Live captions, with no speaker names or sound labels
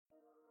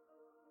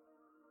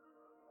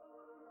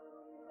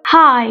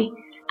Hi,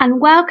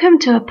 and welcome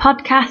to a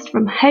podcast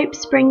from Hope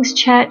Springs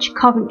Church,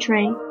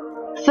 Coventry.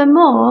 For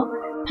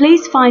more,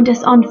 please find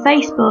us on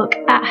Facebook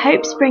at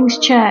Hope Springs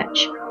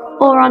Church,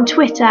 or on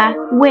Twitter,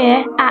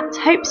 we're at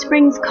Hope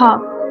Springs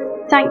Cov.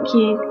 Thank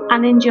you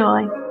and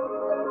enjoy.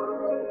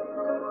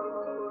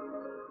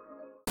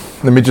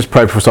 Let me just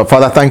pray for us.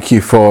 Father, thank you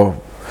for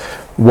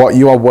what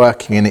you are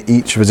working in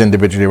each of us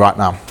individually right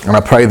now. And I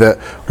pray that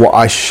what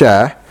I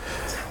share,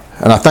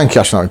 and I thank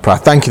you, actually, I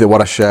thank you that what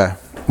I share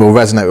will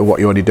resonate with what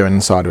you're already doing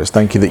inside of us.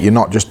 Thank you that you're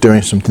not just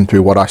doing something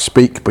through what I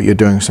speak, but you're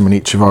doing something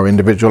in each of our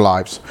individual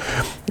lives.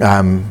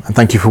 And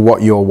thank you for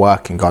what you're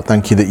working, God.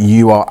 Thank you that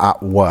you are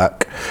at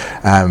work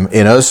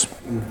in us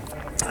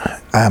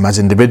as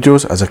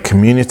individuals, as a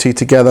community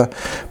together,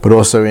 but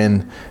also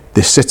in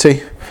this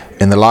city,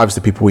 in the lives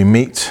of the people we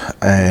meet,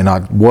 in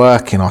our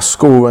work, in our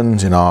school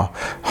runs, in our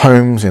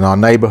homes, in our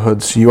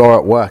neighbourhoods. You are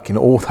at work in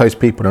all those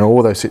people, in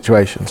all those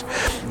situations.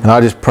 And I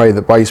just pray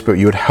that by your Spirit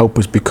you would help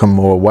us become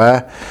more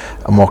aware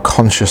and more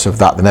conscious of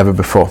that than ever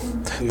before.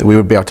 That we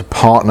would be able to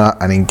partner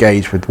and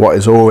engage with what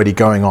is already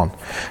going on.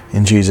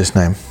 In Jesus'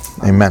 name,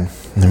 amen.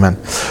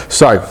 Amen.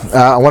 So,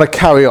 I want to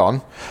carry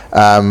on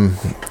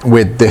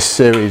with this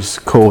series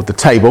called The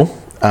Table,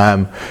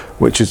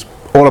 which is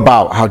all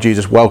about how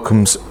Jesus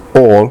welcomes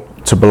all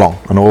to belong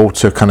and all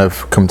to kind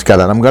of come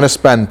together. And I'm going to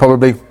spend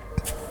probably,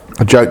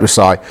 I joked with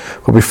Si,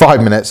 probably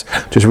 5 minutes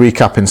just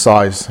recapping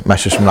Si's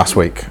message from last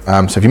week.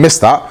 So if you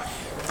missed that,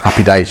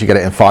 happy days, you get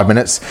it in 5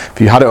 minutes.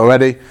 If you had it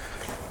already,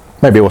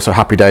 maybe also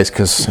happy days,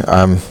 because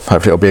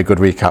hopefully it'll be a good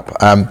recap.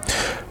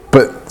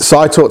 But Si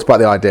talked about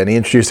the idea, and he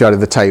introduced the idea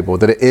of the table,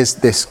 that it is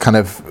this kind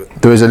of,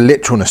 there is a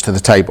literalness to the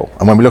table.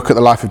 And when we look at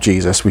the life of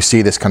Jesus, we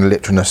see this kind of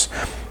literalness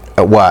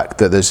at work,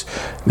 that there's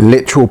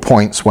literal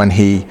points when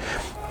he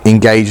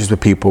engages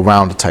with people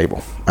around a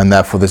table, and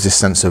therefore there's this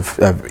sense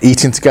of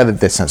eating together,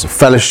 this sense of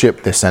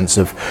fellowship, this sense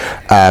of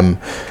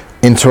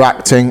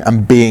interacting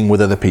and being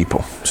with other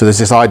people. So there's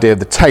this idea of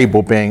the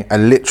table being a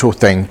literal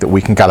thing that we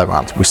can gather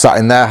around. We sat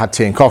in there, had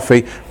tea and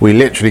coffee, we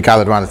literally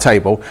gathered around the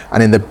table,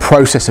 and in the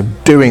process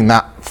of doing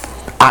that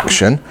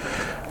action,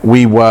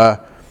 we were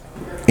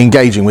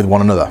engaging with one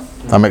another.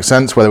 That makes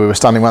sense? Whether we were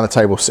standing around the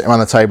table, sitting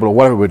around the table, or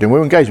whatever we were doing, we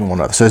were engaging with one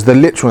another. So there's the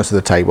literalness of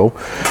the table,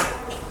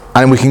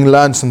 and we can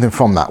learn something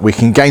from that. We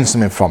can gain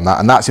something from that,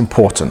 and that's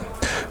important.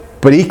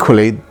 But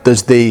equally,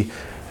 there's the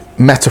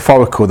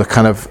metaphorical, the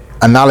kind of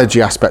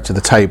analogy aspect of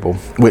the table,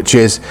 which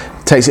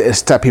takes it a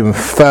step even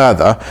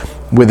further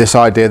with this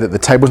idea that the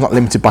table is not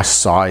limited by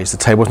size, the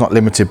table is not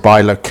limited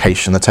by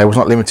location, the table is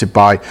not limited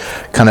by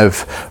kind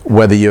of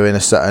whether you're in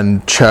a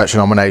certain church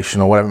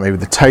denomination or whatever it may be.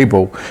 The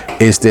table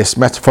is this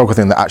metaphorical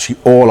thing that actually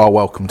all are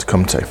welcome to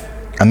come to.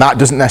 And that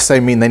doesn't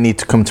necessarily mean they need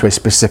to come to a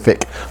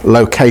specific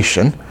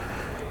location.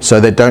 So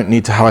they don't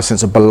need to have a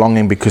sense of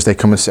belonging because they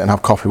come and sit and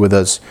have coffee with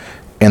us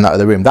in that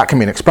other room. That can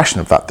be an expression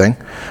of that thing.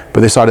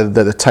 But this idea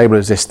that the table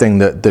is this thing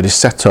that is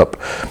set up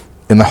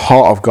in the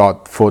heart of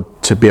God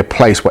to be a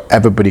place where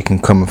everybody can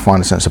come and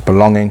find a sense of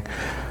belonging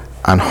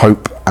and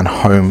hope and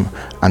home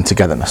and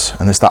togetherness.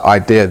 And it's that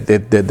idea,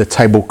 the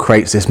table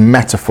creates this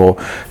metaphor,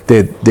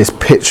 this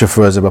picture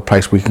for us of a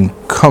place we can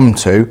come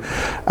to.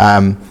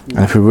 And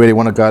if we really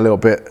want to go a little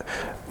bit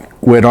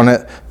weird on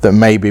it, that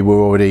maybe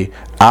we're already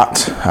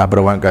at, but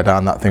I won't go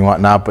down that thing right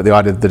now, but the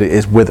idea that it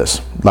is with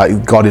us,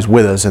 like God is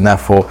with us, and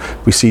therefore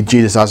we see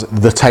Jesus as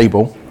the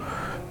table,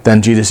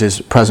 then Jesus is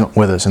present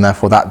with us, and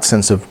therefore that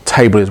sense of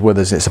table is with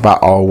us. It's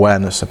about our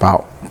awareness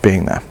about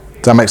being there.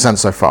 Does that make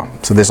sense so far?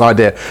 So this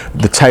idea,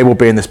 the table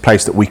being this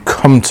place that we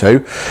come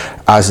to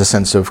as a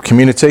sense of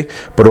community,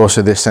 but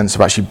also this sense of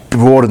actually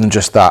broader than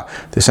just that,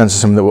 this sense of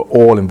something that we're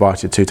all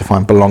invited to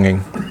find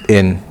belonging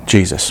in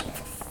Jesus.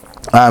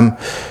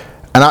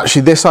 And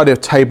actually this idea of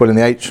table in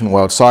the ancient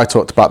world, Si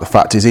talked about the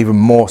fact, is even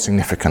more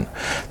significant.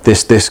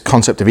 This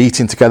concept of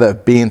eating together,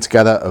 of being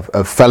together,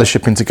 of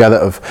fellowshipping together,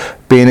 of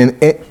being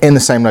in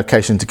the same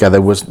location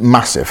together was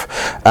massive.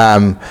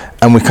 And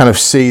we kind of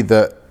see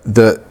that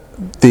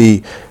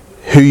the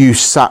who you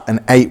sat and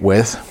ate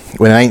with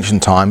in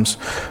ancient times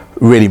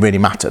really, really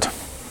mattered.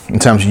 In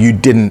terms of you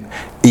didn't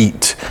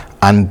eat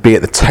and be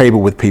at the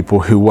table with people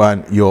who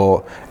weren't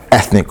your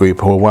ethnic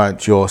group or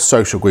weren't your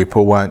social group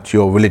or weren't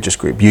your religious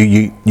group.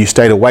 You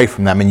stayed away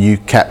from them and you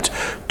kept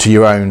to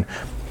your own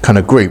kind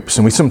of groups.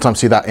 And we sometimes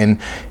see that in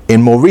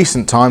more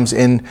recent times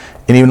in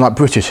even like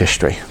British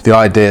history. The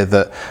idea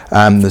that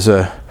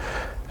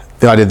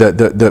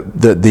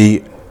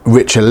the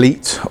rich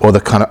elite or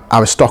the kind of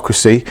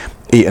aristocracy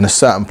eat in a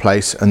certain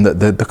place, and that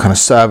the kind of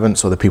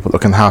servants or the people that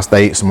look in the house,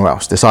 they eat somewhere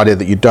else. This idea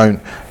that you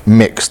don't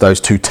mix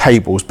those two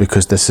tables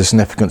because there's a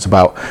significance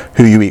about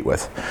who you eat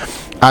with.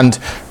 And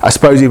I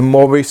suppose even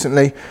more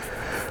recently,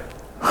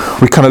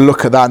 we kind of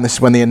look at that, and this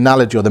is when the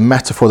analogy or the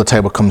metaphor of the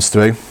table comes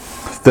through,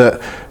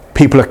 that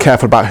people are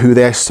careful about who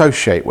they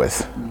associate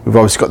with. We've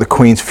obviously got the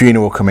Queen's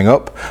funeral coming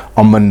up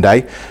on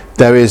Monday.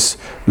 There is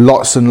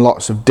lots and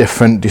lots of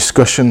different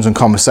discussions and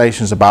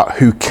conversations about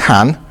who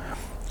can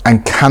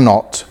and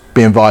cannot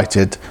be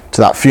invited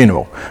to that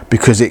funeral,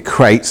 because it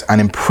creates an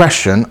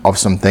impression of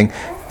something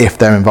if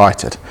they're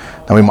invited.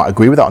 Now we might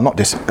agree with that or not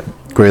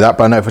disagree with that,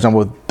 but I know, for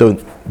example,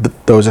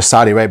 there was a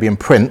Saudi Arabian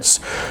prince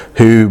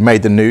who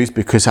made the news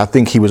because I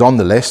think he was on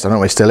the list. I don't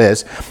know if he still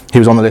is. He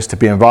was on the list to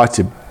be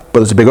invited, but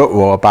there's a big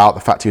uproar about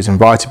the fact he was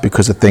invited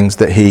because of things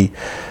that he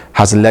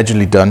has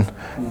allegedly done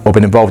or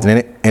been involved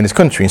in his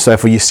country. And so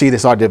therefore you see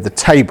this idea of the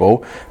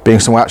table being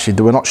somewhere actually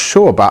that we're not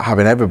sure about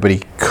having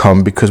everybody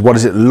come, because what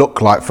does it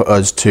look like for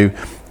us to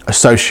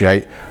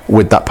associate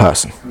with that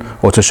person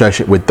or to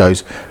associate with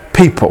those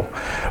people,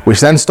 which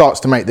then starts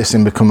to make this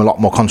thing become a lot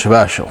more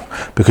controversial.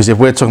 Because if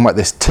we're talking about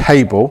this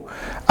table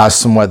as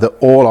somewhere that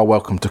all are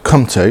welcome to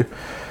come to,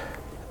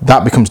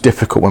 that becomes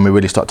difficult when we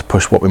really start to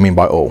push what we mean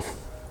by all,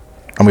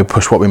 and we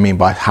push what we mean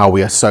by how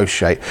we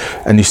associate.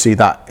 And you see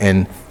that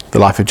in the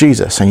life of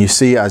Jesus, and you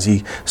see, as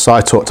I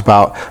talked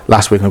about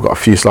last week, and I've got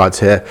a few slides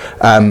here,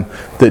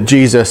 that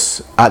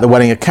Jesus at the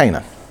wedding of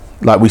Cana,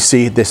 like we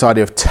see this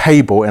idea of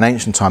table in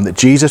ancient time, that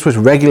Jesus was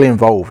regularly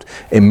involved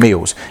in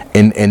meals,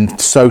 in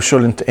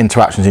social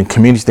interactions, in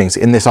community things,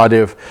 in this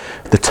idea of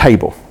the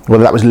table,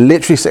 whether that was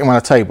literally sitting around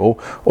a table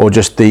or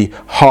just the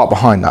heart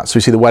behind that. So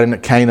we see the wedding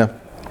at Cana,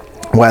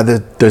 where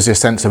there's a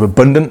sense of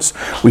abundance.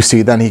 We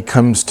see then he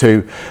comes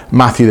to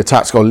Matthew the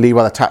tax collector, or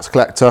Levi the tax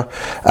collector.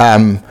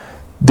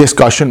 This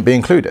guy shouldn't be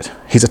included.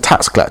 He's a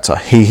tax collector.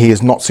 He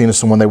is not seen as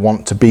someone they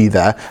want to be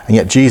there, and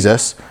yet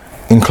Jesus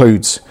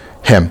includes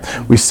him.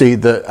 We see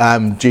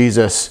that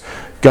Jesus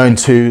going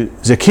to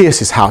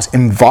Zacchaeus' house,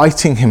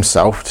 inviting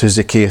himself to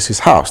Zacchaeus'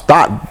 house.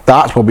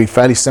 That will be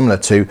fairly similar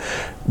to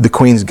the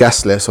Queen's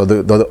guest list, or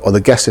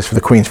the guest list for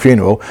the Queen's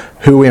funeral.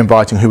 Who are we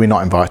inviting, who are we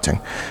not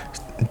inviting?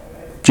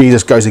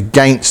 Jesus goes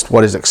against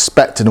what is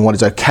expected and what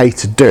is okay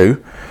to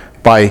do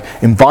by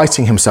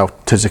inviting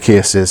himself to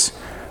Zacchaeus'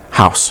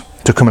 house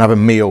to come and have a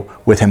meal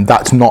with him.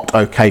 That's not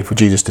okay for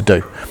Jesus to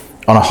do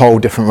on a whole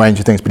different range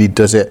of things, but he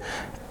does it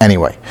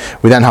anyway.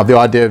 We then have the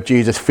idea of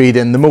Jesus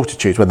feeding the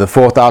multitudes, whether the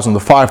 4,000 or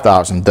the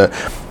 5,000, that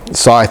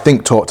so I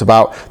think talked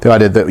about the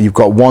idea that you've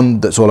got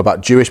one that's all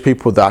about Jewish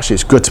people, that actually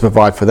it's good to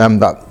provide for them,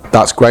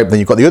 that's great, but then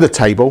you've got the other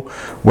table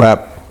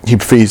where he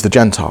feeds the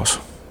Gentiles.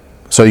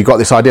 So you've got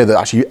this idea that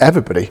actually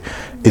everybody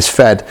is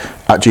fed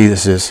at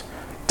Jesus's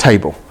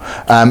table.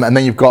 And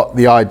then you've got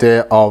the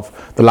idea of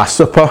the Last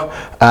Supper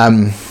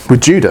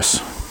with Judas,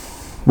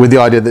 with the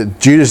idea that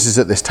Judas is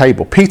at this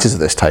table, Peter's at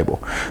this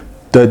table.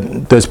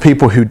 There's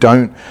people who are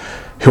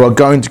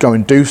going to go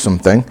and do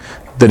something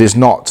that is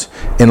not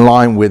in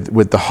line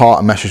with the heart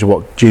and message of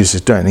what Jesus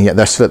is doing, and yet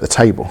they're still at the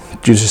table.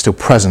 Jesus is still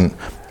present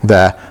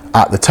there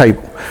at the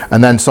table.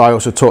 And then so I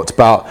also talked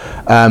about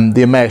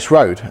the Emmaus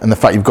Road, and the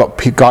fact you've got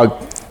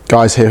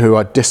guys here who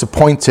are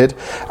disappointed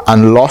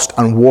and lost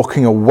and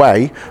walking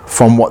away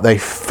from what they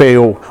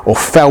feel or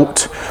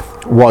felt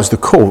was the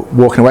call,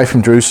 walking away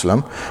from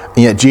Jerusalem, and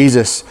yet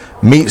Jesus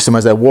meets them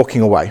as they're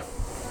walking away,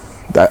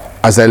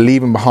 as they're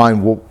leaving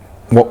behind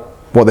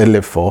what they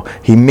live for.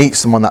 He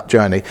meets them on that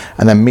journey,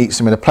 and then meets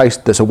them in a place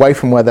that's away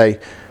from where they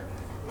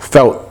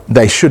felt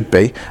they should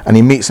be, and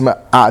he meets them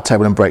at a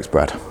table and breaks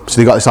bread.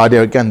 So you've got this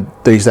idea again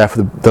that he's there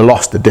for the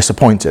lost, the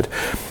disappointed.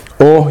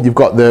 Or you've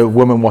got the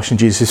woman washing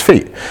Jesus'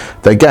 feet.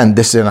 Again,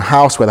 this is in a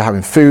house where they're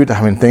having food, they're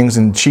having things,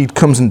 and she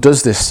comes and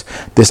does this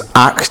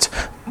act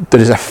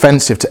that is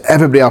offensive to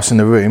everybody else in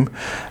the room,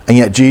 and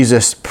yet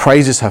Jesus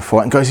praises her for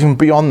it and goes even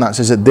beyond that,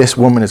 says that this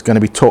woman is going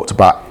to be talked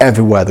about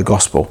everywhere the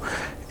gospel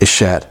is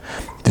shared.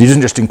 That he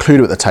doesn't just include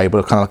her at the table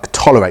or kind of like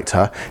tolerate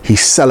her, he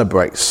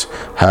celebrates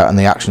her and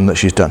the action that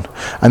she's done.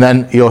 And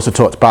then he also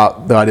talked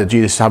about the idea of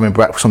Jesus having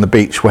breakfast on the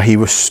beach, where he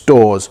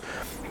restores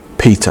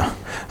Peter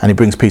and he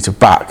brings Peter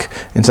back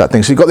into that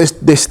thing. So you've got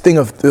this thing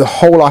of the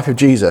whole life of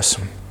Jesus,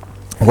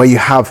 where you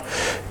have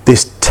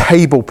this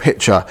table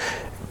picture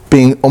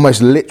being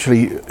almost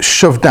literally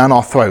shoved down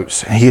our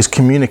throats. He is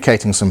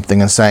communicating something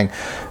and saying,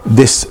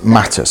 this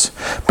matters.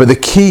 But the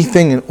key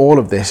thing in all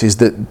of this is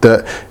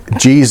that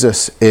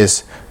Jesus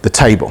is the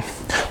table.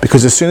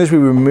 Because as soon as we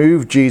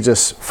remove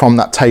Jesus from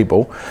that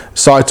table,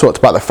 so I talked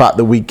about the fact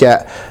that we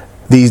get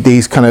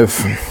these kind of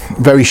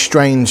very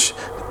strange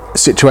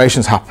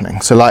situations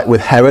happening. So like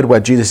with Herod, where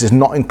Jesus is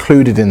not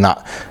included in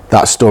that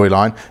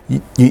storyline.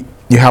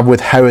 You have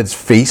with Herod's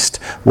feast,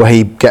 where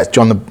he gets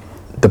John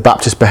the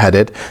Baptist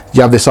beheaded.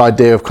 You have this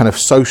idea of kind of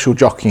social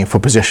jockeying for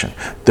position.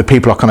 The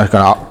people are kind of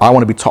going, I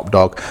want to be top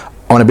dog,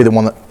 I want to be the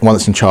one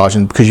that's in charge,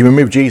 and because you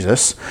remove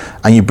Jesus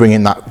and you bring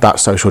in that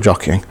social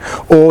jockeying.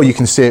 Or you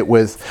can see it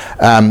with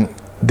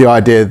the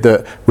idea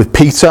that with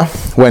Peter,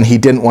 when he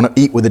didn't want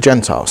to eat with the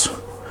Gentiles,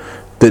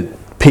 that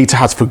Peter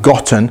has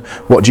forgotten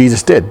what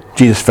Jesus did.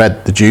 Jesus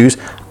fed the Jews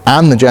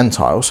and the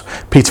Gentiles.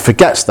 Peter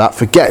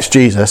forgets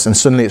Jesus, and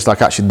suddenly it's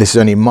like, actually, this is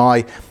only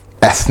my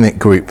ethnic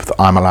group that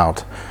I'm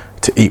allowed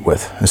to eat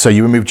with. And so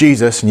you remove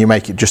Jesus and you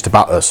make it just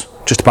about us,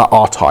 just about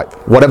our type,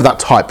 whatever that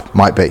type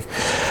might be.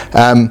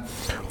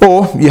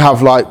 Or you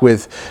have like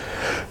with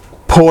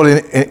Paul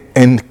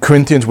in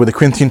Corinthians, with the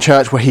Corinthian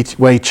church, where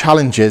he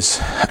challenges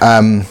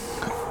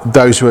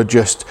those who are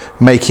just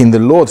making the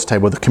Lord's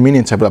table, the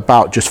communion table,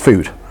 about just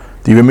food.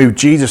 You remove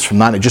Jesus from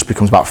that and it just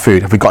becomes about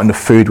food. Have we got enough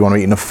food? We want to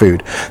eat enough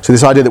food. So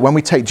this idea that when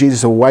we take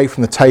Jesus away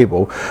from the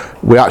table,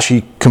 we're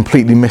actually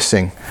completely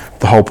missing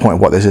the whole point of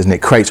what this is, and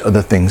it creates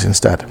other things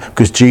instead.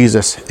 Because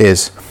Jesus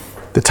is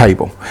the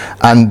table.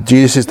 And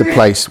Jesus is the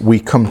place we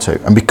come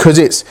to. And because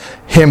it's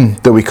him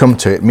that we come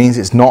to, it means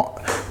it's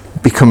not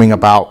becoming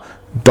about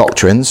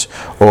doctrines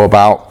or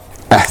about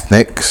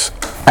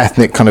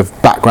ethnic kind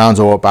of backgrounds,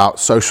 or about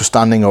social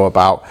standing, or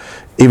about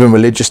even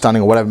religious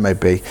standing, or whatever it may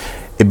be.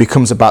 It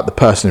becomes about the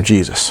person of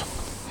Jesus.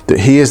 That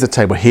he is the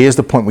table, he is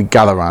the point we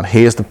gather around,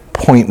 he is the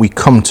point we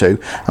come to,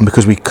 and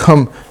because we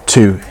come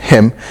to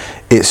him,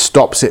 it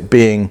stops it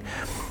being,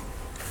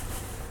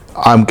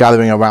 I'm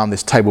gathering around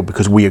this table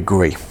because we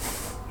agree.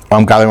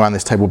 I'm gathering around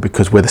this table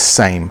because we're the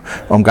same.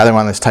 I'm gathering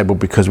around this table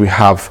because we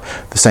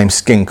have the same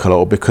skin colour,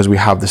 or because we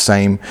have the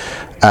same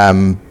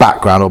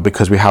background, or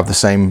because we have the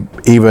same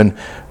even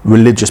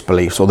religious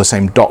beliefs or the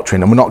same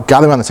doctrine. And we're not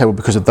gathering around the table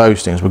because of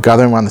those things. We're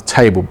gathering around the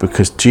table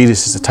because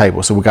Jesus is the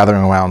table. So we're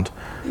gathering around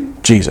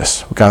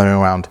Jesus. We're gathering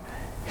around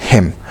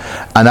him.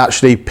 And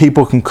actually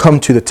people can come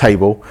to the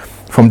table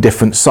from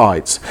different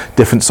sides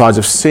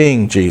of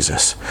seeing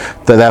Jesus.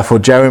 That therefore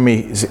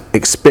Jeremy's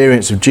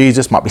experience of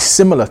Jesus might be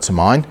similar to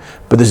mine,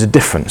 but there's a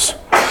difference.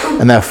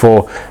 And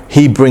therefore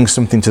he brings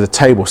something to the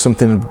table,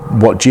 something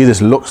of what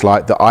Jesus looks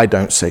like that I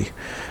don't see.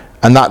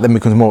 And that then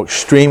becomes more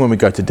extreme when we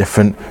go to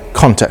different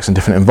contexts and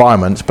different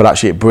environments, but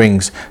actually it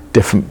brings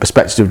different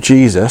perspectives of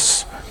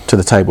Jesus to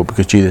the table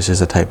because Jesus is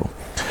the table.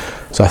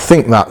 So I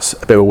think that's a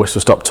bit of a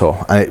whistle-stop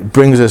tour, and it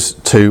brings us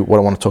to what I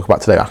want to talk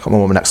about today. I can't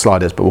remember what my next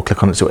slide is, but we'll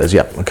click on it and see what it is.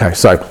 Yeah, okay,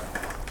 so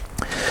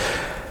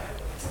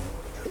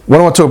what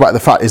I want to talk about the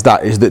fact is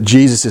that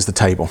Jesus is the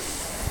table.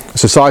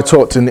 So Si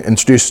talked and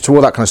introduced us to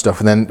all that kind of stuff,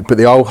 but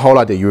the whole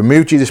idea, you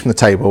remove Jesus from the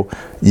table,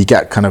 you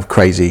get kind of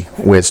crazy,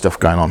 weird stuff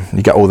going on.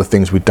 You get all the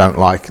things we don't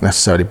like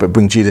necessarily, but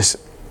bring Jesus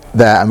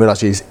there and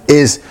realise Jesus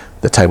is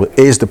the table,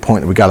 is the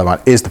point that we gather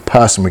around, is the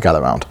person we gather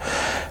around.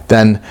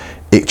 Then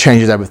it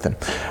changes everything.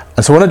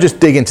 And so I want to just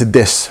dig into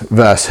this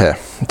verse here.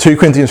 2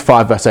 Corinthians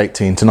 5 verse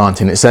 18 to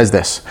 19, it says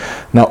this: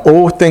 "Now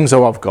all things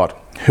are of God,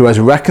 who has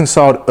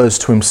reconciled us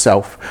to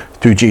himself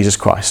through Jesus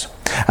Christ,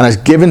 and has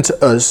given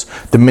to us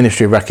the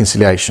ministry of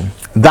reconciliation.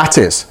 That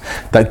is,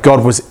 that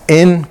God was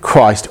in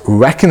Christ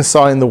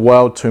reconciling the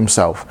world to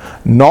himself,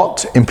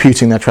 not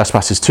imputing their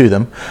trespasses to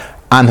them,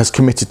 and has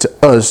committed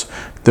to us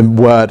the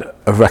word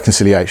of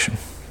reconciliation."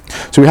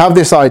 So we have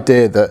this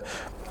idea that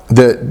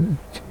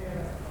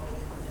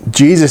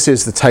Jesus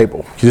is the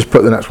table. You just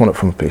put the next one up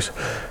for me, please.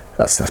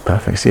 That's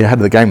perfect. See, ahead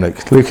of the game,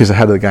 Luke. Luke is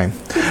ahead of the game.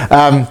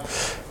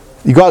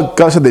 You got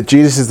to say that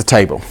Jesus is the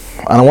table,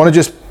 and I want to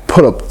just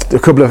put up a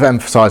couple of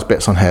emphasised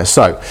bits on here.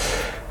 So,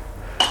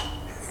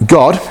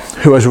 God,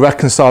 who has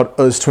reconciled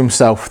us to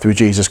himself through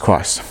Jesus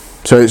Christ.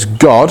 So it's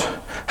God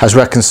has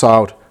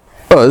reconciled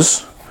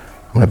us.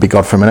 I'm going to be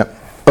God for a minute.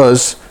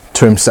 Us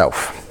to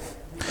himself.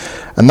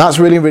 And that's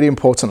really, really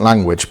important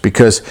language,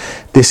 because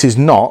this is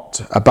not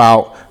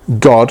about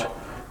God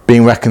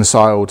being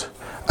reconciled,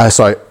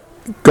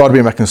 God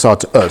being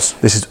reconciled to us.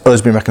 This is us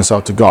being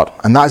reconciled to God.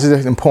 And that is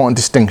an important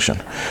distinction,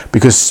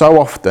 because so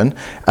often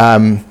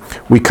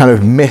we kind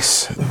of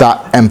miss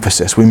that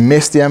emphasis. We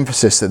miss the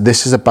emphasis that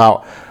this is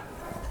about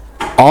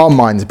our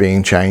minds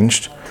being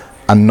changed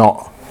and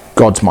not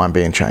God's mind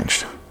being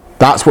changed.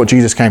 That's what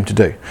Jesus came to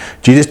do.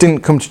 Jesus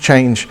didn't come to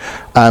change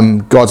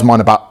God's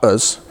mind about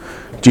us.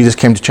 Jesus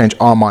came to change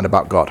our mind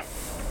about God.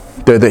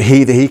 That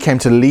he came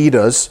to lead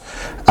us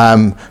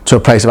to a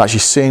place of actually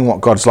seeing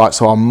what God's like,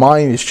 so our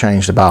mind is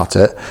changed about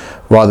it,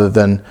 rather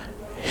than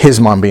his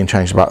mind being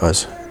changed about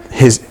us.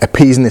 His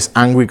appeasing this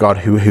angry God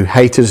who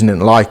hated us and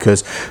didn't like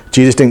us.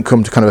 Jesus didn't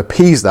come to kind of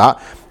appease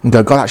that and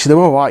go, God, actually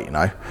they're all right, you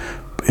know.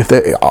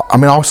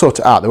 I'll sort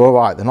it out. They're all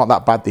right. They're not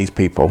that bad, these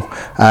people.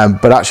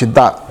 But actually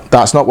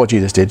that's not what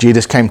Jesus did.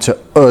 Jesus came to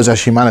us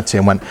as humanity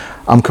and went,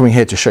 I'm coming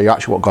here to show you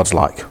actually what God's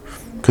like,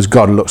 because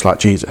God looks like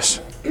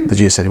Jesus. That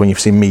Jesus said, when you've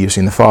seen me, you've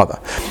seen the Father.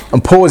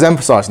 And Paul is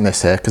emphasising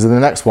this here, because in the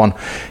next one,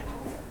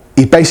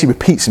 he basically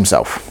repeats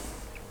himself.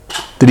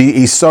 That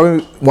he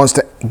so wants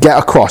to get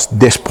across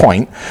this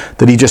point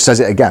that he just says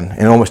it again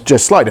in almost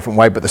just a slightly different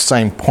way, but the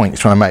same point he's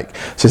trying to make.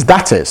 He says,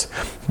 that is,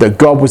 that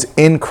God was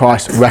in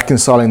Christ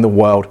reconciling the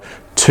world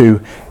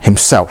to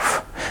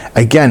himself.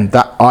 Again,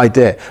 that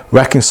idea,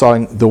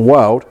 reconciling the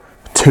world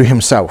to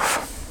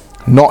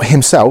himself. Not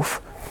himself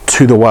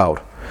to the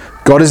world.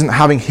 God isn't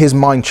having his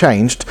mind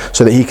changed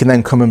so that he can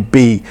then come and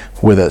be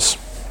with us.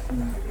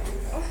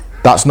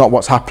 That's not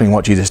what's happening,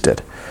 what Jesus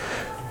did.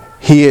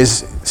 He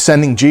is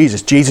sending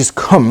Jesus. Jesus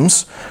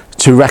comes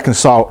to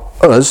reconcile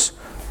us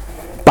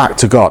back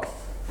to God,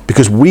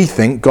 because we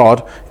think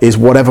God is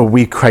whatever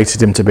we created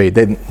him to be.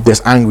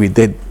 This angry,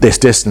 this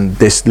distant,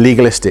 this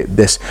legalistic,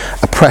 this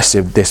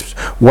oppressive, this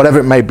whatever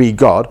it may be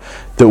God,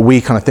 that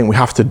we kind of think we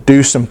have to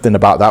do something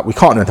about that. We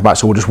can't do anything about it,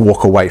 so we'll just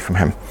walk away from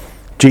him.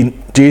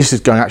 Jesus is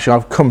going, actually,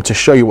 I've come to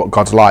show you what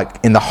God's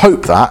like, in the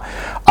hope that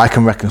I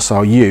can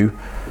reconcile you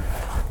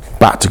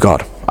back to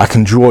God. I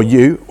can draw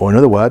you, or in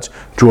other words,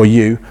 draw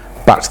you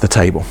back to the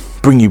table.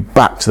 Bring you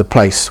back to the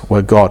place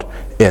where God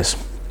is.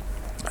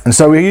 And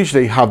so we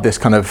usually have this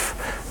kind of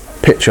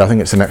picture. I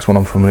think it's the next one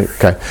on from Luke.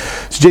 Okay.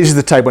 So Jesus is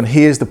the table, and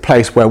he is the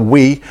place where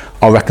we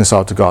are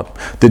reconciled to God.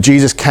 That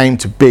Jesus came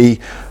to be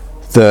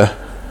the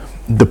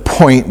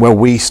point where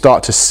we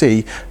start to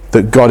see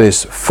that God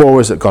is for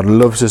us, that God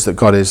loves us, that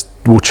God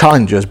will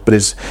challenge us, but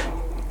is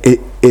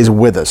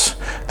with us.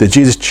 That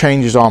Jesus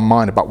changes our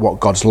mind about what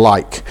God's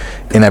like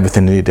in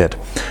everything that he did.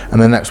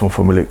 And the next one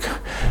from Luke.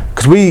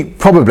 Because we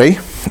probably,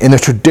 in the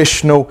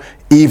traditional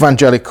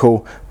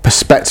evangelical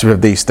perspective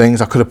of these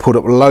things, I could have pulled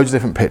up loads of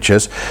different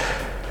pictures,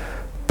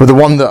 but the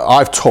one that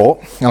I've taught,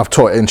 and I've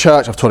taught it in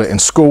church, I've taught it in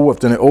school, I've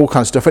done it all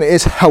kinds of stuff, and it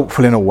is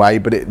helpful in a way,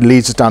 but it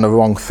leads us down the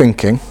wrong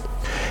thinking,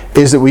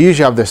 is that we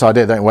usually have this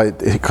idea, don't we,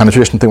 kind of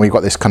traditional thing where you've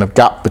got this kind of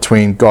gap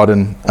between God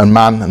and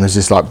man, and there's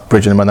this like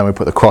bridge in them, and then we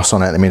put the cross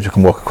on it, and it means we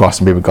can walk across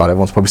and be with God.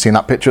 Everyone's probably seen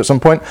that picture at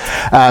some point.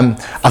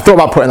 I thought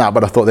about putting that,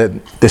 but I thought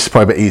that this is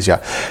probably a bit easier.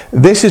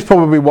 This is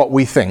probably what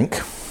we think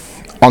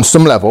on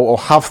some level, or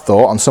have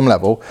thought on some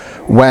level,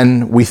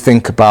 when we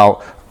think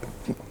about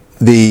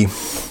the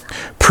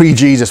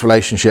pre-Jesus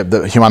relationship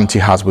that humanity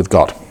has with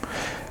God.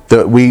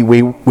 That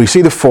we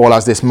see the fall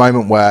as this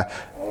moment where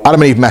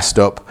Adam and Eve messed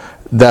up,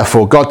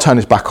 therefore God turned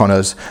his back on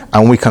us,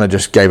 and we kind of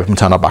just gave up and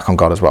turned our back on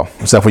God as well.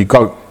 So therefore you've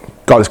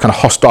got this kind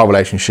of hostile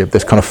relationship,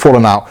 this kind of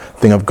fallen out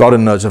thing of God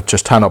and us have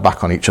just turned our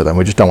back on each other, and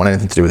we just don't want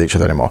anything to do with each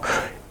other anymore.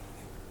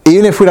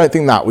 Even if we don't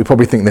think that, we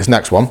probably think this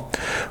next one,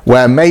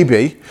 where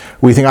maybe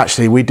we think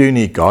actually we do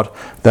need God,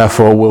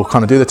 therefore we'll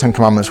kind of do the Ten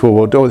Commandments,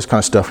 we'll do all this kind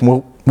of stuff,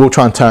 and we'll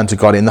try and turn to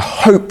God in the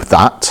hope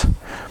that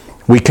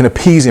we can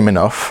appease him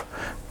enough,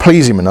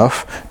 please him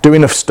enough, do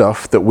enough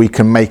stuff that we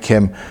can make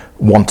him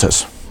want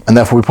us. And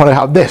therefore we probably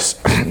have this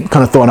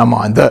kind of thought in our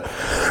mind that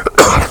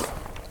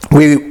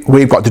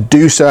we've got to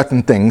do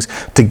certain things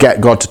to get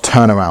God to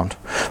turn around.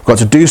 We've got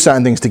to do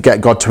certain things to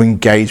get God to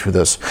engage with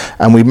us.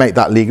 And we make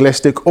that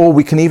legalistic, or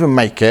we can even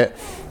make it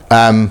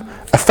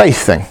a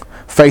faith thing.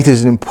 Faith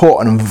is an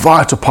important and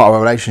vital part of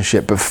our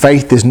relationship, but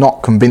faith is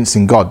not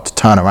convincing God to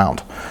turn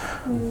around.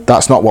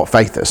 That's not what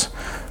faith is.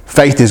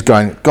 Faith is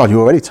going, God, you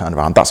already turned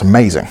around. That's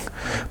amazing.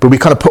 But we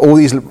kind of put all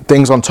these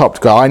things on top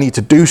to go, I need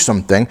to do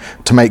something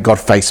to make God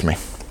face me.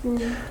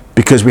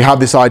 Because we have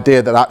this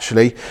idea that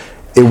actually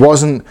it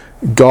wasn't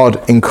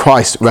God in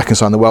Christ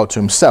reconciling the world to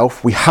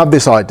himself. We have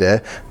this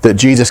idea that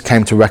Jesus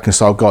came to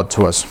reconcile God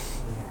to us.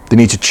 They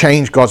need to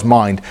change God's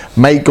mind,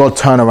 make God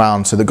turn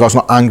around so that God's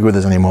not angry with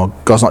us anymore,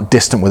 God's not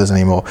distant with us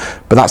anymore.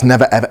 But that's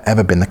never, ever,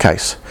 ever been the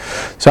case.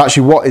 So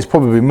actually what is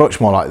probably much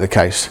more likely the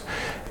case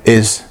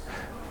is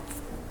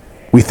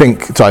we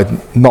think,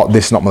 not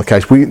the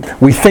case,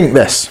 we think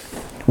this.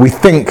 We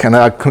think, and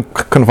I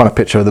couldn't find a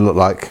picture that looked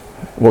like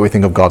what we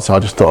think of God, so I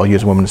just thought I'll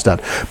use a woman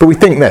instead. But we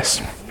think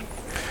this.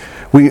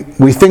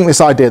 We think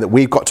this idea that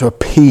we've got to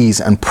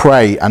appease and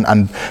pray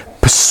and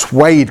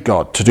persuade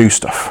God to do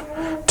stuff.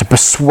 To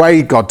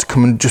persuade God to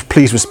come and just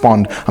please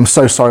respond. I'm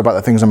so sorry about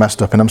the things I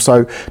messed up, and I'm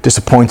so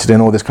disappointed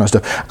in all this kind of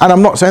stuff. And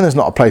I'm not saying there's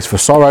not a place for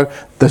sorrow,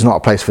 there's not a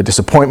place for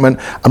disappointment.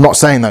 I'm not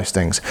saying those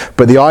things.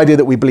 But the idea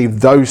that we believe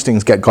those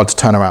things get God to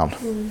turn around,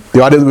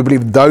 the idea that we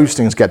believe those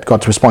things get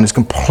God to respond is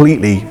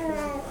completely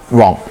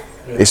wrong.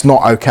 It's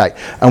not okay.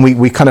 And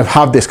we kind of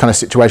have this kind of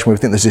situation where we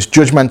think there's this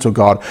judgmental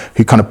God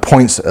who kind of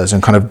points at us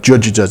and kind of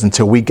judges us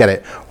until we get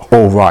it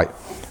all right.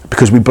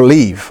 Because we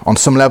believe on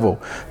some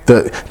level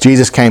that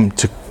Jesus came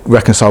to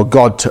reconcile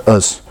God to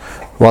us,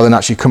 rather than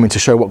actually coming to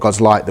show what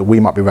God's like, that we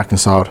might be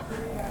reconciled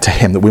to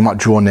him, that we might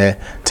draw near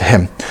to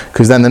him.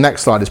 Because then the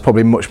next slide is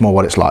probably much more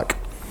what it's like.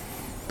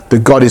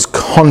 That God is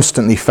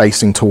constantly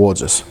facing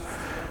towards us.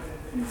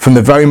 From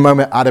the very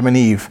moment Adam and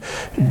Eve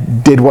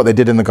did what they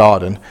did in the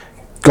garden,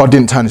 God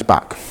didn't turn his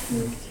back.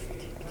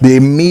 The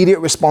immediate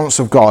response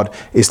of God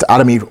is to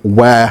Adam and Eve,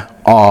 where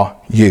are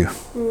you?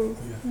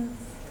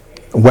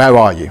 Where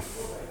are you?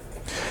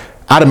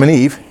 Adam and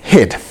Eve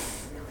hid.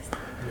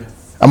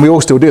 And we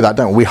all still do that,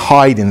 don't we? We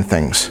hide in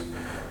things.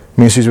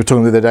 Me and Susie were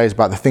talking the other days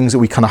about the things that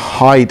we kind of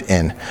hide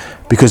in,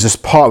 because this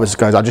part of us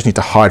goes, I just need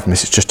to hide from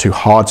this, it's just too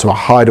hard, so I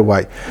hide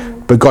away.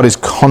 But God is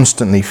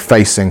constantly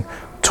facing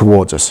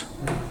towards us.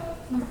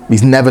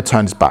 He's never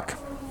turned his back.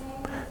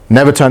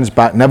 Never turned his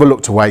back, never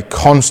looked away,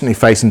 constantly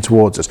facing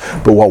towards us.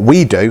 But what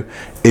we do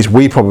is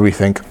we probably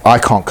think, I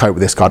can't cope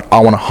with this, God, I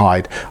want to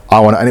hide.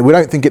 And we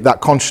don't think it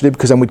that consciously,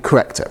 because then we'd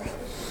correct it.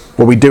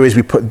 What we do is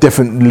we put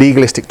different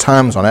legalistic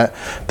terms on it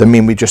that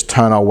mean we just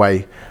turn our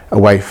way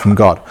away from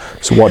God.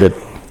 So what did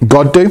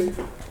God do?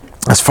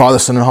 As Father,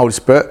 Son and Holy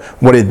Spirit,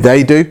 what did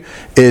they do?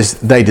 Is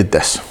they did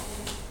this.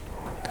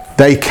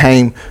 They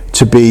came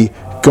to be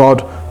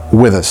God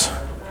with us.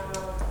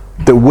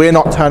 That we're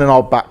not turning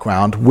our back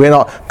round.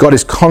 God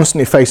is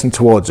constantly facing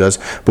towards us,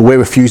 but we're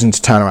refusing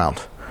to turn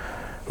around.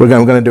 We're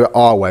going to do it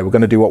our way. We're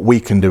going to do what we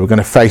can do. We're going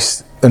to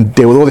face and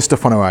deal with all this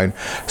stuff on our own.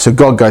 So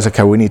God goes,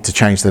 okay, we need to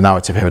change the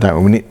narrative here,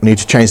 don't we? We need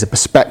to change the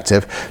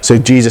perspective. So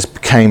Jesus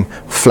became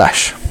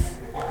flesh,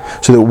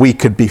 so that he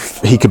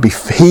could be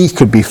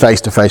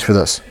face to face with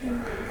us,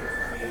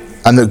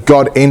 and that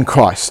God in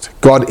Christ,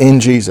 God in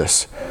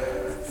Jesus,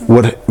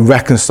 would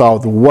reconcile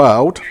the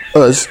world,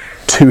 us,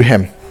 to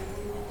him.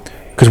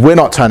 Because we're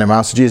not turning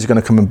around, so Jesus is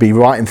going to come and be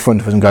right in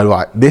front of us and go,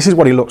 right, this is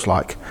what he looks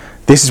like.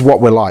 This is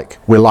what we're like.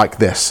 We're like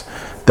this.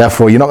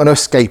 Therefore, you're not going to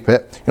escape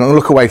it. You're not going to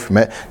look away from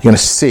it. You're going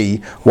to see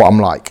what I'm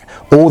like.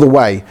 All the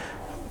way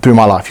through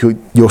my life,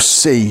 you'll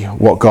see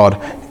what God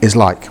is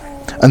like.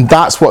 And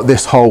that's what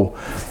this whole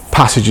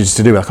passage is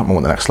to do. I can't remember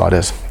what the next slide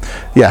is.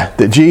 Yeah,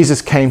 that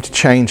Jesus came to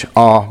change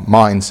our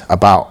minds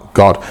about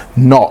God,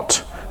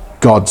 not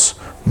God's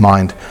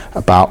mind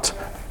about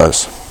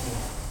us.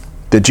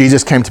 That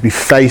Jesus came to be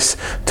face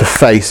to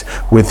face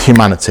with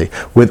humanity,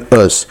 with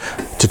us,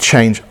 to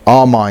change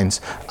our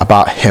minds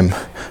about him,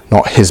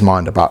 not his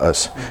mind about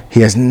us. He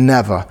has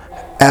never,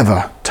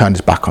 ever turned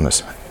his back on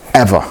us.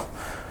 Ever.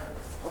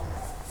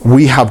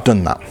 We have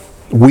done that.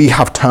 We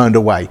have turned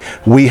away.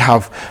 We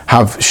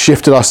have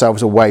shifted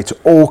ourselves away to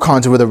all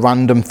kinds of other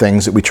random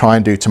things that we try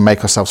and do to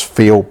make ourselves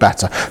feel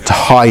better, to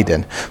hide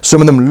in.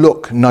 Some of them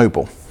look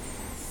noble.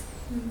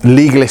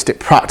 Legalistic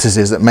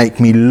practices that make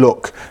me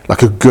look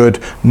like a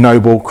good,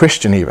 noble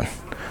Christian even.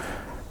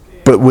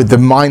 But with the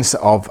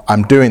mindset of,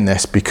 I'm doing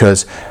this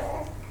because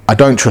I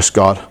don't trust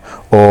God,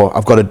 or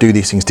I've got to do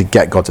these things to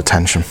get God's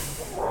attention.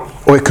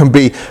 Or it can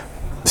be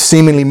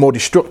seemingly more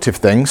destructive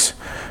things,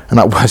 and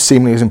that word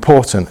seemingly is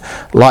important,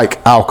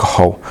 like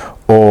alcohol,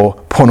 or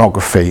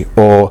pornography,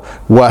 or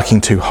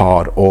working too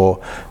hard,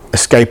 or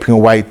escaping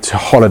away to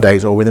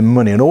holidays, or with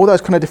money, and all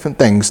those kind of different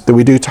things that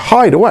we do to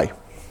hide away.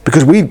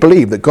 Because we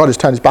believe that God has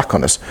turned his back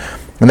on us.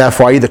 And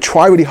therefore I either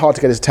try really hard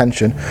to get his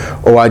attention,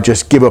 or I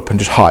just give up and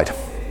just hide.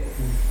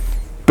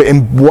 But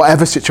in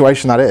whatever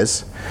situation that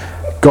is,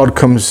 God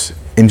comes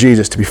in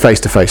Jesus to be face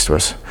to face to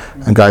us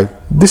and go,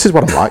 this is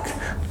what I'm like.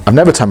 I've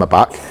never turned my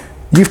back.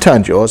 You've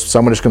turned yours, so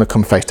I'm just going to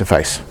come face to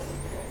face.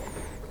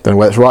 Don't know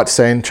whether it's right to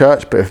say in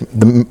church, but if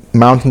the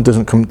mountain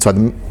doesn't come,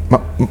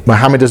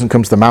 Muhammad doesn't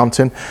come to the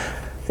mountain,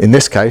 in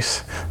this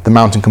case, the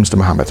mountain comes to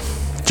Muhammad.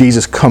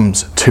 Jesus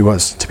comes to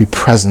us to be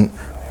present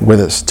with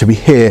us, to be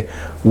here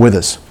with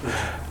us.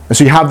 And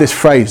so you have this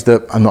phrase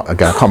that, I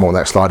can't remember what the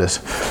next slide is,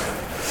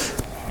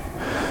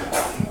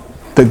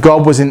 that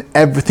God was in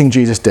everything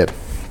Jesus did.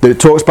 That it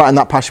talks about in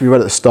that passage we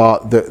read at the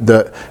start,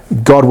 that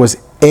God was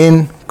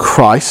in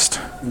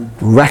Christ,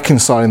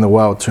 reconciling the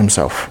world to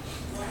himself.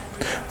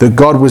 That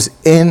God was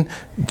in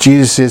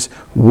Jesus'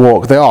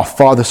 walk. They are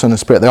Father, Son and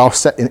Spirit. They are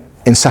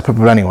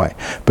inseparable anyway.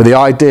 But the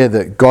idea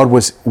that God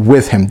was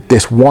with him,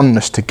 this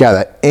oneness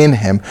together in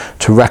him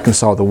to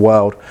reconcile the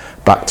world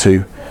back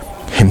to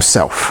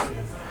himself.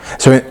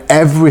 So in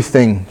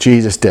everything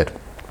Jesus did,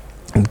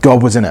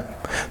 God was in it.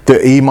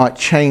 That he might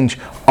change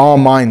our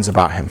minds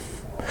about him.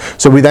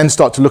 So we then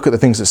start to look at the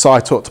things that Si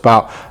talked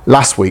about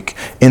last week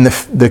in the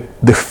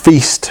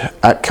feast,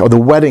 or the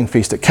wedding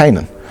feast at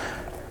Canaan.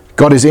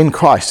 God is in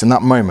Christ in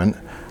that moment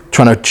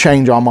trying to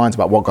change our minds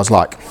about what God's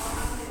like.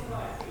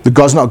 That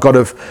God's not a God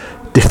of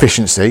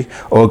deficiency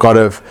or a God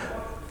of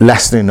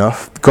less than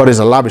enough. God is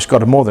a lavish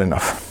God of more than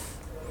enough.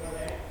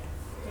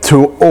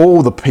 To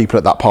all the people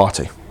at that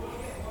party.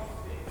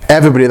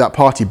 Everybody at that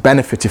party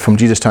benefited from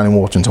Jesus turning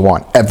water into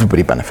wine.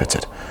 Everybody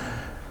benefited.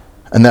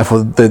 And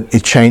therefore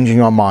it's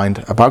changing our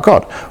mind about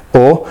God.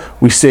 Or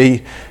we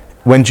see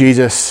when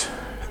Jesus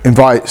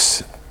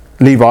invites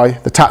Levi,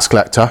 the tax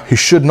collector, who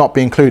should not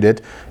be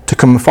included, to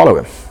come and follow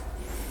him.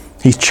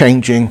 He's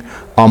changing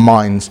our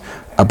minds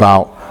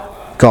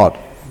about God.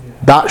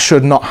 That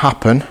should not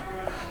happen.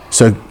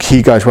 So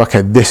he goes, well,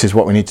 okay, this is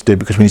what we need to do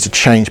because we need to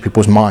change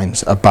people's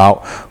minds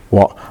about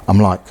what I'm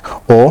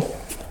like. Or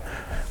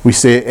we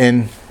see it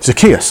in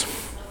Zacchaeus.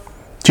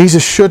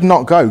 Jesus should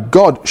not go.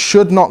 God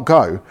should not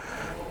go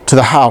to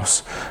the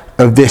house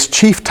of this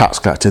chief tax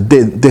collector,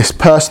 this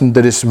person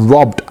that has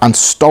robbed and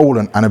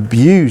stolen and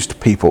abused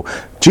people.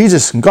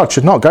 Jesus and God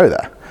should not go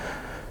there.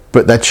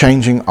 But they're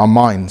changing our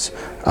minds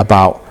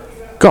about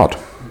God.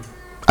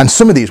 And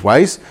some of these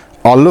ways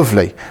are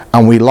lovely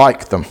and we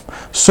like them.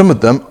 Some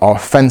of them are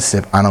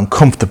offensive and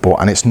uncomfortable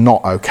and it's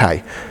not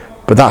okay.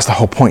 But that's the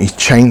whole point. He's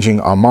changing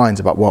our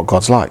minds about what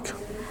God's like.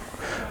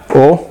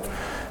 Or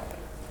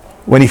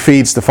when he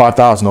feeds the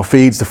 5,000 or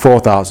feeds the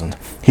 4,000,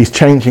 he's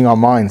changing our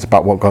minds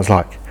about what God's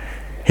like.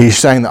 He's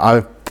saying that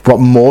I've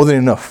got more than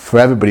enough for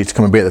everybody to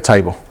come and be at the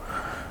table.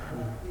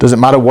 Doesn't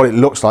matter what it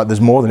looks like,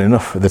 there's more than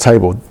enough at the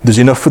table. There's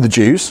enough for the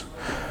Jews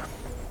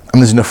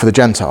and there's enough for the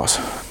Gentiles.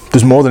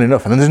 There's more than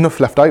enough, and then there's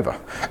enough left over.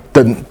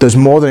 There's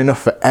more than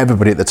enough for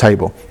everybody at the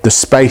table. There's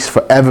space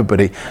for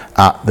everybody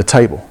at the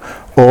table.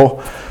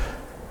 Or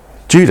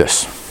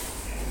Judas.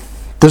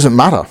 Doesn't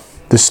matter.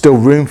 There's still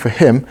room for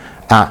him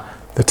at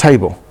the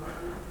table.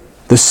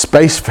 There's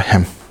space for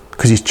him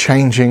because he's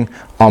changing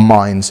our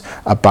minds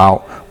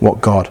about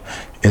what God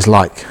is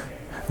like.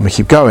 And we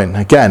keep going.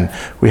 Again,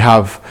 we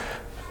have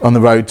on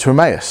the road to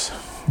Emmaus.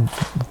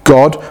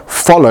 God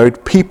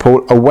followed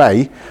people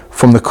away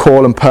from the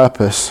call and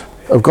purpose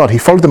of God. He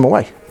followed them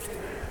away.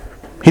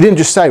 He didn't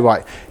just say,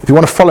 right, if you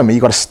want to follow me,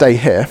 you've got to stay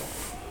here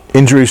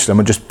in Jerusalem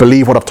and just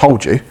believe what I've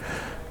told you.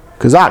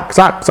 Because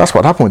that's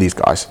what happened with these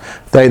guys.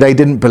 They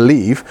didn't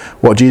believe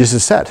what Jesus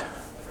has said.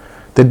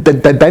 They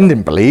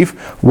didn't believe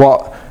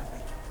what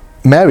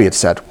Mary had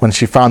said when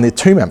she found the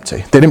tomb empty.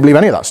 They didn't believe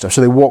any of that stuff,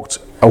 so they walked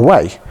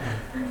away.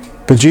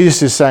 But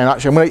Jesus is saying,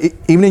 actually,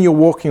 even in your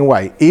walking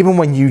away, even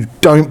when you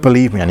don't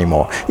believe me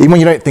anymore, even when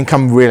you don't think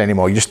I'm real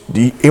anymore,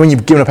 even when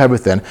you've given up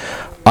everything,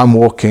 I'm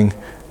walking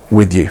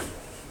with you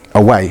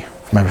away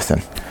from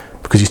everything,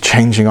 because he's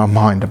changing our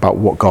mind about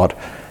what God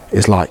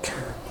is like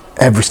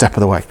every step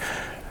of the way.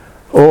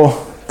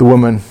 Or the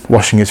woman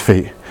washing his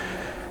feet.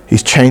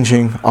 He's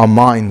changing our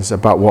minds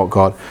about what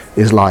God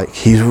is like.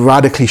 He's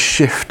radically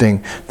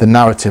shifting the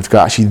narrative to go,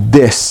 actually,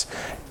 this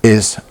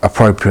is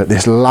appropriate.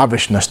 This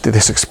lavishness,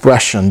 this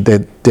expression,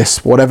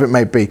 this whatever it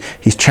may be,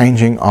 he's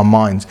changing our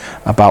minds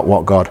about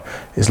what God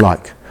is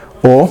like.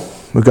 Or,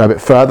 we'll go a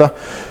bit further.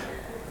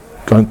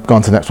 Go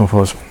on to the next one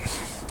for us.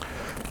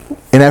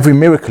 In every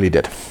miracle he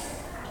did,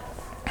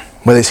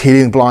 whether it's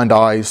healing blind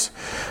eyes,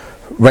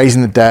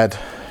 raising the dead,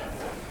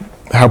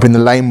 helping the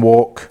lame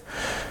walk,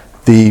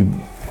 the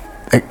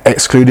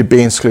excluded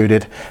being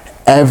excluded,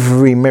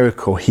 every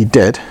miracle he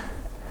did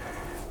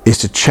is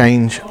to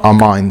change our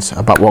minds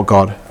about what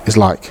God is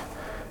like.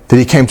 That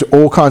he came to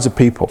all kinds of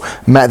people,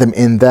 met them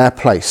in their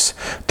place,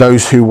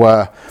 those who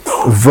were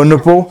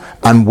vulnerable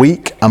and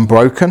weak and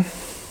broken,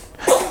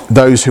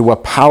 those who were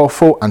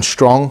powerful and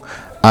strong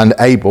and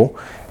able.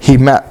 He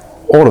met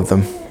all of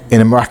them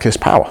in a miraculous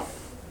power,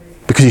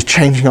 because he's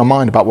changing our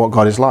mind about what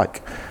God is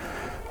like.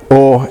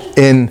 Or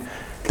in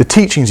the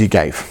teachings he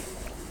gave,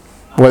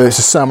 whether it's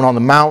a Sermon on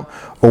the Mount,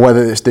 or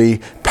whether it's the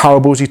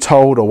parables he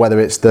told, or whether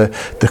it's the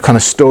kind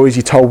of stories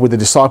he told with the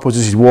disciples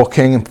as he's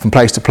walking from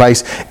place to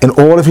place. In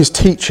all of his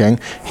teaching,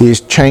 he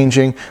is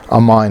changing our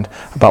mind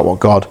about what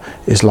God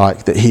is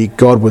like. That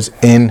God was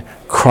in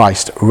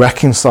Christ,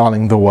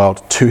 reconciling the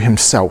world to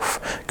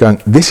himself,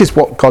 going, this is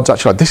what God's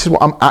actually like, this is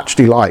what I'm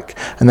actually like.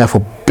 And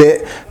therefore,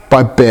 bit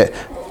by bit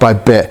by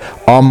bit,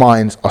 our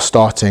minds are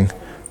starting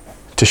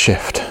to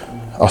shift,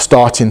 are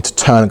starting to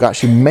turn and go,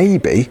 actually,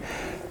 maybe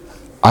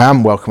I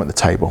am welcome at the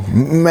table.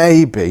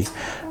 Maybe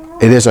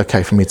it is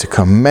okay for me to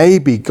come.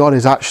 Maybe God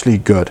is actually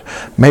good.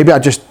 Maybe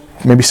I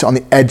sit on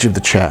the edge of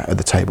the chair at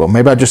the table.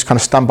 Maybe I just kind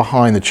of stand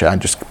behind the chair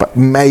but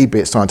maybe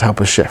it's starting to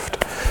help us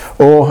shift.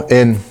 Or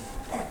in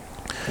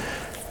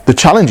the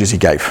challenges he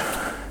gave.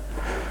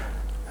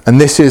 And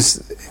this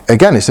is,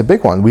 again, it's a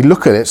big one. We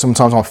look at it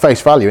sometimes on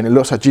face value and it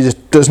looks like Jesus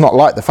does not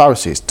like the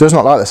Pharisees, does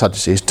not like the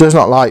Sadducees, does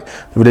not like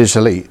the religious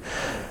elite,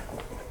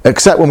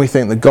 except when we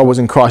think that God was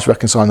in Christ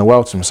reconciling the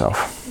world to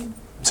himself.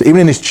 So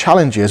even in his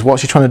challenges,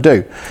 what's he trying to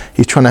do?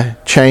 He's trying to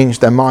change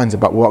their minds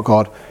about what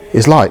God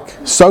is like,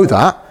 so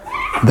that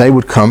they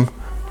would come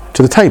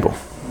to the table.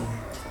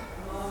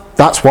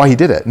 That's why he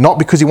did it. Not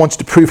because he wanted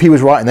to prove he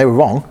was right and they were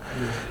wrong,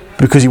 but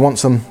because he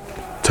wants them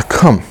to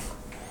come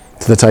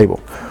to the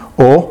table.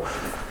 Or,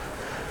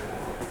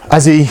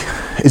 as he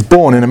is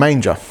born in a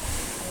manger.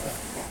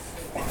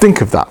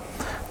 Think of that.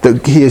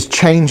 That he is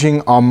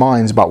changing our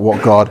minds about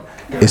what God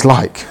is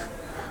like.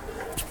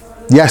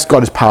 Yes,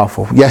 God is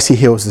powerful. Yes, he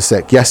heals the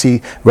sick. Yes,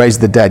 he raises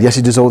the dead. Yes,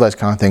 he does all those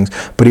kind of things.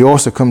 But he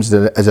also comes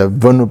as a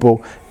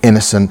vulnerable,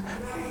 innocent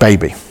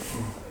baby.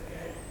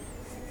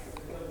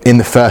 In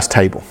the first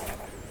table.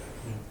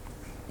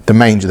 The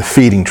manger, the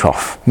feeding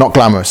trough. Not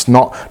glamorous,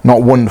 not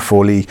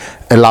wonderfully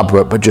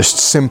elaborate, but just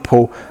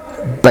simple,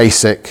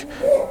 basic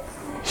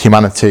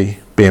humanity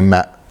being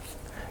met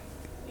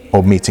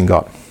or meeting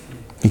God.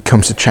 He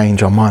comes to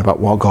change our mind about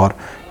what God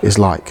is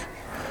like.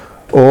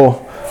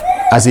 Or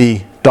as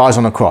he dies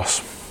on a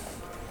cross,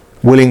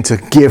 willing to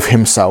give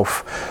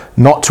himself,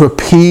 not to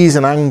appease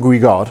an angry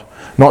God,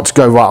 not to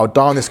go, right, I'll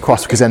die on this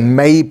cross because then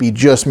maybe,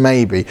 just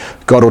maybe,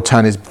 God will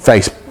turn his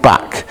face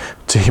back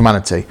to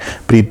humanity.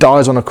 But he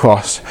dies on a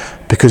cross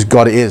because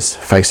God is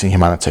facing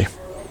humanity.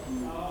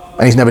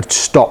 And he's never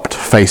stopped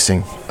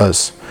facing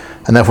us.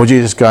 And therefore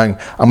Jesus is going,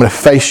 I'm going to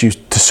face you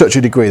to such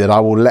a degree that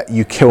I will let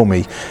you kill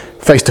me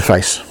face to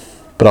face.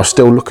 But I'll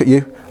still look at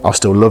you, I'll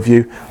still love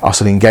you, I'll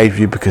still engage with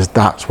you, because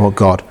that's what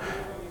God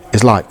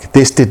is like.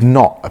 This did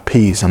not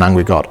appease an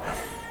angry God.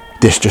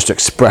 This just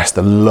expressed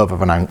the love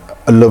of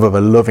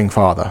a loving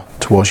Father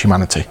towards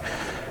humanity.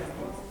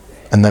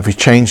 And therefore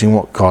changing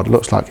what God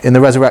looks like. In the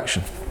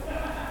resurrection,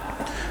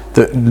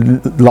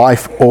 that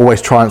life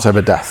always triumphs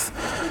over death.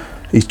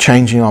 He's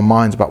changing our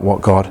minds about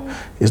what God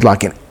is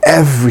like. In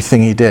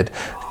everything he did,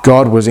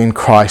 God was in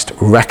Christ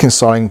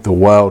reconciling the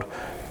world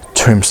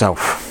to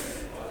himself.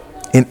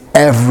 In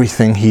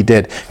everything he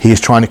did, he is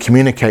trying to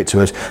communicate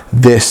to us,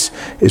 this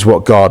is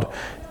what God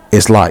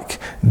is like.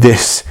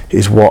 This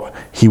is what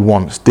he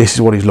wants. This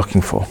is what he's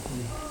looking for.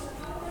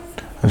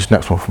 And just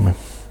next one for me.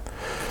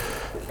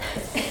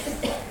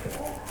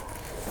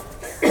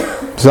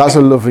 So that's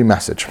a lovely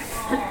message,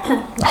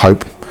 I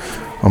hope.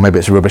 Or maybe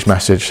it's a rubbish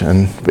message,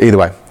 but either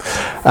way.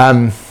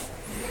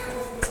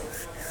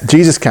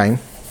 Jesus came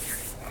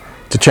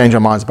to change our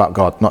minds about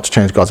God, not to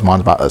change God's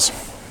mind about us.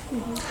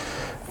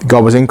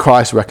 God was in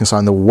Christ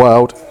reconciling the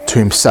world to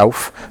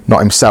himself, not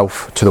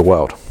himself to the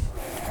world.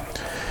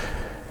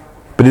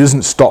 But it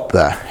doesn't stop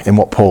there in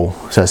what Paul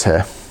says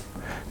here.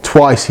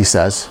 Twice he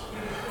says,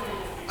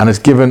 and has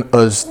given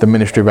us the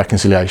ministry of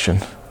reconciliation.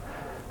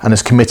 and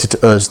has committed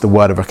to us the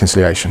word of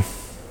reconciliation.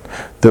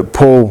 That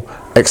Paul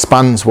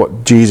expands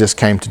what Jesus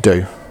came to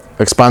do,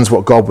 expands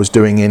what God was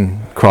doing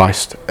in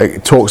Christ.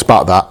 It talks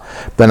about that,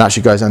 then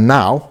actually goes, and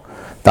now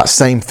that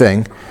same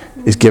thing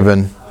is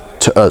given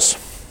to us.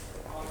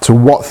 So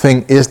what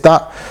thing is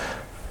that?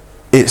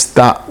 It's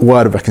that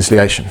word of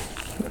reconciliation.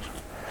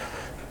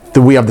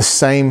 That we have the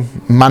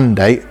same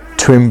mandate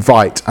to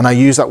invite, and I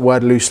use that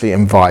word loosely,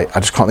 invite. I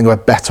just can't think of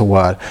a better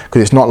word,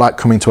 because it's not like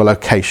coming to a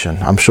location.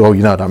 I'm sure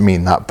you know I don't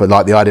mean that, but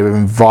like the idea of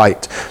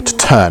invite, to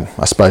turn,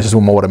 I suppose is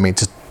more what I mean,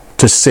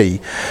 to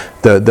see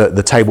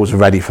the tables are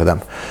ready for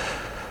them.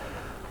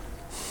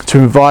 To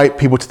invite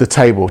people to the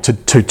table,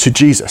 to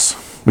Jesus,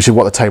 which is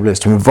what the table is,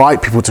 to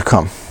invite people to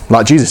come,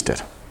 like Jesus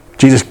did.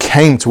 Jesus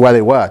came to where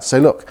they were to say,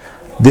 look,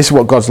 this is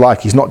what God's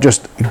like. He's not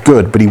just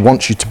good, but he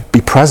wants you to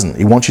be present.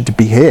 He wants you to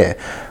be here.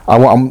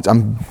 I'm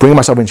bringing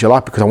myself into your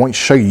life because I want to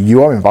show you,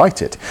 you are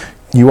invited.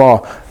 You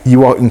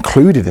are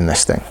included in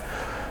this thing.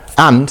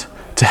 And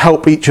to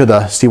help each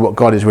other see what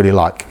God is really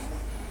like.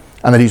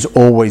 And that he's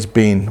always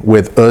been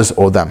with us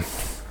or them.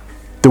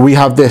 That we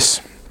have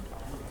this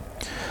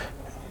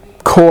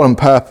call and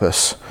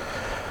purpose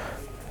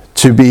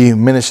to be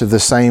ministers of the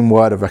same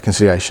word of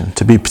reconciliation.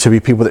 To be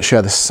people that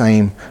share the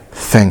same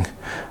thing.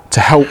 To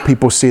help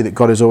people see that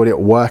God is already at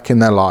work in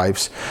their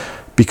lives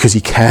because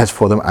he cares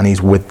for them and he's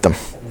with them.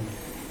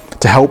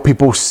 To help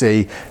people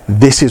see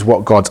this is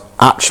what God's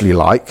actually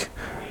like.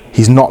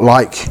 He's not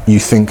like you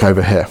think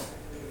over here.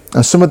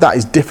 And some of that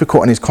is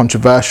difficult and is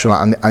controversial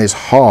and is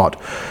hard,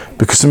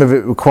 because some of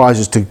it requires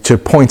us to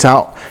point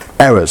out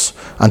errors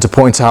and to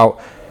point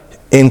out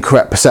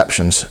incorrect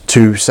perceptions,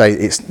 to say,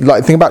 it's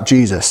like, think about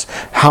Jesus.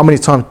 How many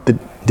times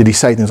did he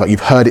say things like, you've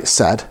heard it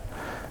said,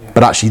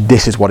 but actually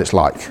this is what it's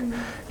like.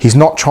 He's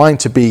not trying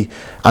to be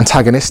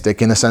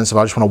antagonistic in the sense of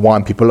I just want to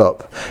wind people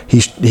up.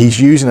 He's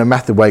using a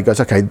method where he goes,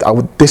 okay,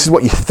 this is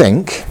what you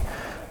think,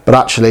 but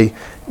actually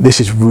this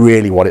is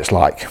really what it's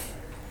like.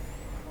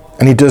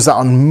 And he does that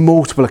on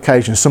multiple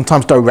occasions,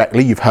 sometimes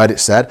directly, you've heard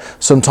it said,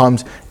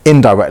 sometimes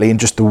indirectly in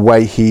just the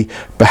way he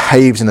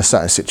behaves in a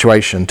certain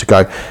situation, to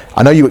go,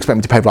 I know you expect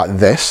me to behave like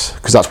this,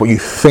 because that's what you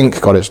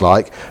think God is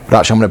like, but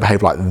actually I'm going to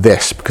behave like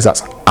this, because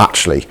that's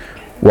actually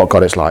what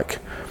God is like.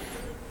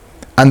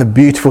 And the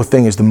beautiful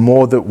thing is, the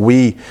more that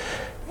we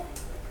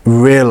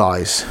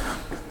realise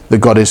that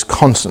God is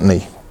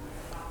constantly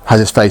has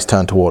his face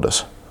turned toward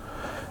us,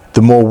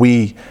 the more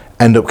we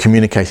end up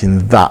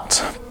communicating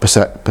that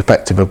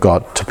perspective of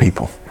God to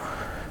people.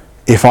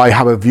 If I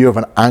have a view of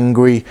an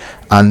angry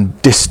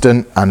and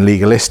distant and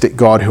legalistic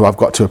God who I've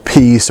got to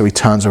appease so he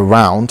turns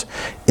around,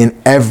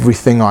 in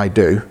everything I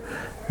do,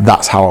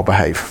 that's how I'll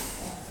behave.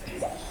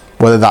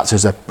 Whether that's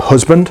as a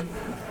husband,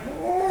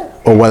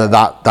 or whether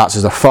that's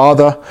as a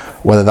father,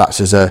 whether that's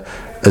as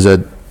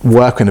a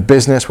worker in a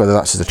business, whether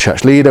that's as a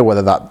church leader,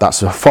 whether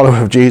that's a follower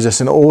of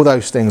Jesus, and all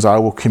those things, I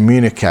will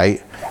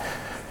communicate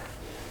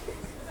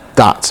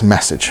that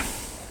message.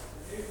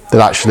 That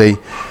actually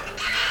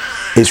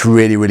it's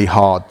really, really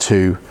hard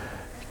to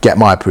get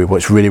my approval.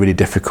 It's really, really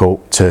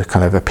difficult to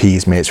kind of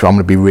appease me. I'm going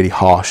to be really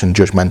harsh and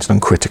judgmental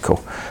and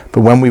critical.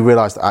 But when we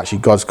realise that actually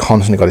God's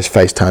constantly got his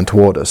face turned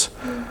toward us,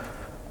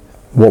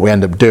 what we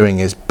end up doing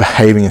is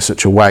behaving in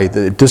such a way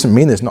that it doesn't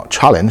mean there's not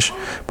challenge,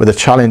 but the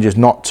challenge is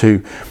not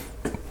to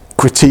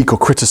critique or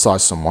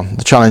criticise someone.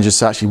 The challenge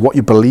is actually what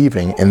you're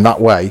believing in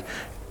that way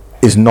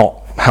is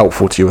not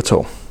helpful to you at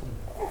all.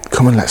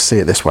 Come on, let's see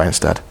it this way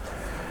instead.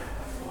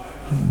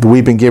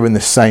 We've been given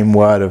this same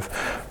word of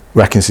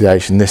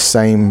reconciliation, this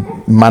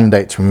same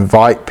mandate to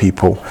invite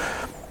people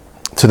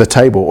to the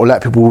table, or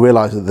let people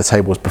realise that the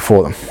table is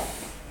before them.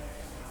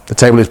 The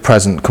table is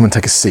present. Come and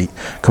take a seat.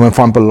 Come and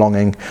find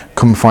belonging.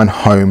 Come and find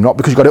home. Not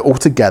because you got it all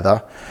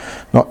together,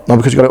 not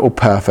because you got it all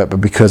perfect, but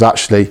because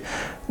actually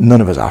none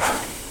of us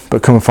have.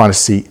 But come and find a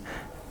seat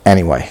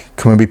anyway.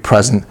 Come and be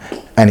present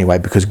anyway,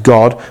 because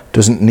God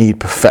doesn't need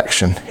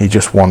perfection. He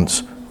just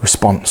wants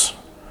response.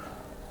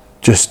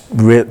 Just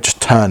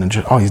turn and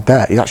he's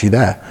there. He's actually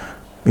there.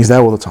 He's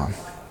there all the time.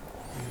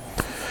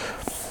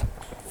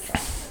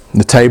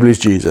 The table is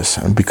Jesus,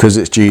 and because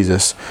it's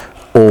Jesus,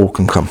 all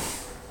can come.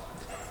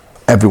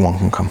 Everyone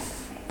can come.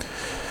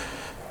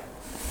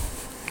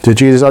 So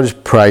Jesus, I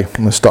just pray, I'm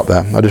going to stop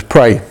there. I just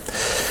pray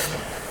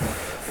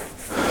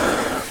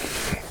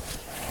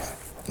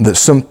that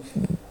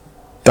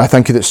I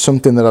thank you that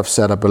something that I've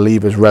said, I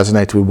believe, has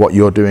resonated with what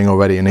you're doing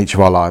already in each of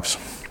our lives.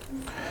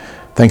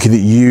 Thank you that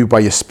you, by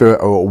your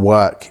Spirit, are at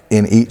work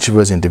in each of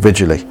us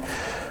individually.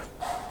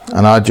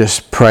 And I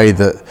just pray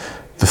that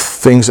the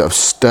things that have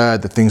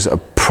stirred, the things that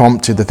have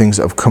prompted, the things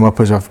that have come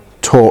up as I've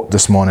taught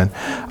this morning,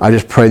 I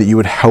just pray that you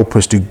would help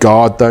us to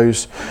guard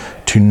those,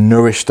 to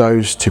nourish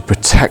those, to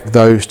protect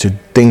those, to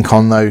think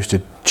on those,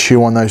 to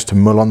chew on those, to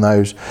mull on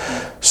those,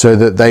 so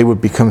that they would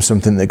become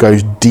something that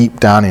goes deep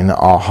down in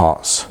our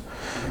hearts,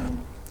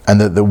 and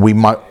that we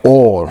might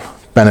all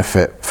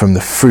benefit from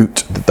the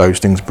fruit that those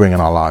things bring in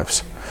our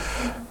lives.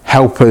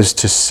 Help us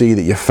to see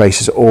that your face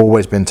has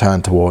always been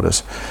turned toward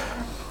us.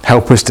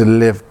 Help us to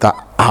live that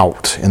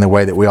out in the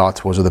way that we are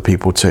towards other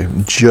people too,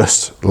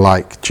 just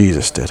like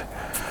Jesus did.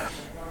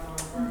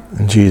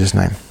 In Jesus'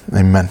 name,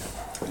 amen.